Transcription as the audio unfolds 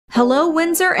Hello,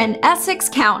 Windsor and Essex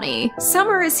County.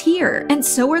 Summer is here, and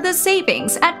so are the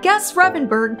savings at Gus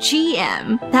Revenberg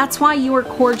GM. That's why you are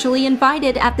cordially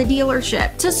invited at the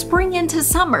dealership to spring into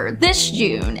summer this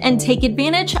June and take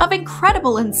advantage of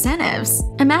incredible incentives.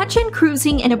 Imagine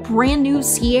cruising in a brand new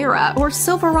Sierra or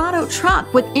Silverado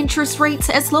truck with interest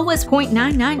rates as low as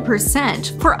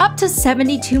 0.99% for up to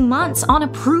 72 months on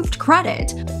approved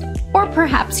credit. Or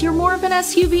perhaps you're more of an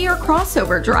SUV or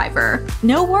crossover driver.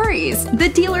 No worries, the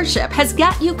dealership has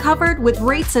got you covered with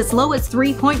rates as low as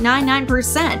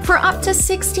 3.99% for up to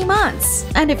 60 months.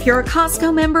 And if you're a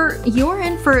COSTCO member, you're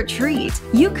in for a treat.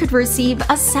 You could receive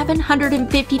a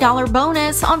 $750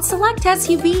 bonus on select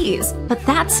SUVs. But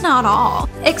that's not all.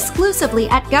 Exclusively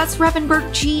at Gus Revenberg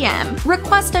GM,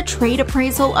 request a trade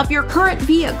appraisal of your current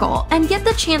vehicle and get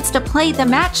the chance to play the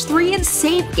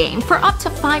Match3&Save game for up to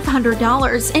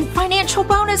 $500 in financial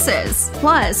bonuses.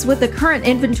 Plus, with the current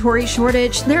inventory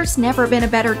shortage, there's never been a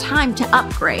better time to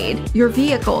upgrade. Your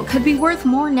vehicle could be worth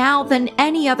more now than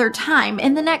any other time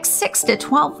in the next 6 to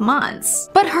 12 months.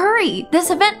 But hurry! This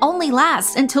event only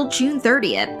lasts until June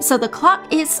 30th, so the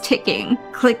clock is ticking.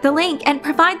 Click the link and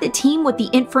provide the team with the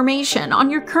information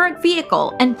on your current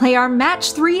vehicle and play our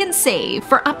Match3&Save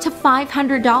for up to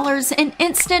 $500 in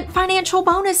instant financial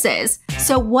bonuses.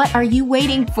 So what are you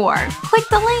waiting for? Click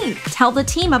the link, tell the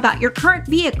team about your current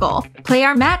vehicle, play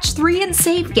our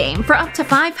Match3&Save game for up to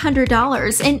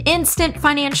 $500 in instant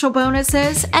financial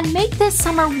bonuses, and make this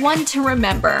summer one to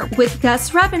remember with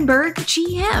Gus Revenberg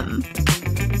GM.